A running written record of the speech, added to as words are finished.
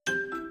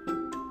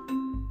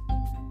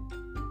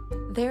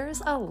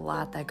There's a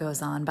lot that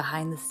goes on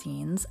behind the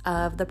scenes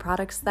of the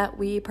products that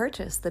we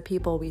purchase, the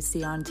people we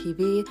see on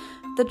TV,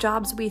 the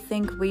jobs we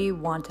think we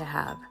want to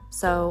have.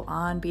 So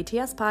on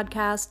BTS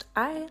Podcast,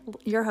 I,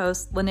 your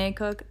host, Lene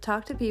Cook,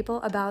 talk to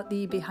people about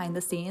the behind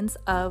the scenes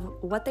of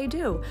what they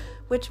do,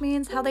 which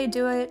means how they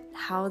do it,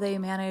 how they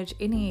manage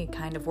any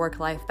kind of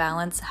work-life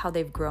balance, how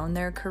they've grown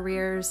their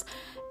careers,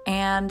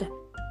 and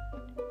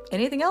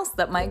anything else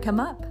that might come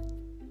up.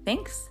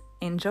 Thanks.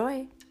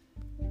 Enjoy.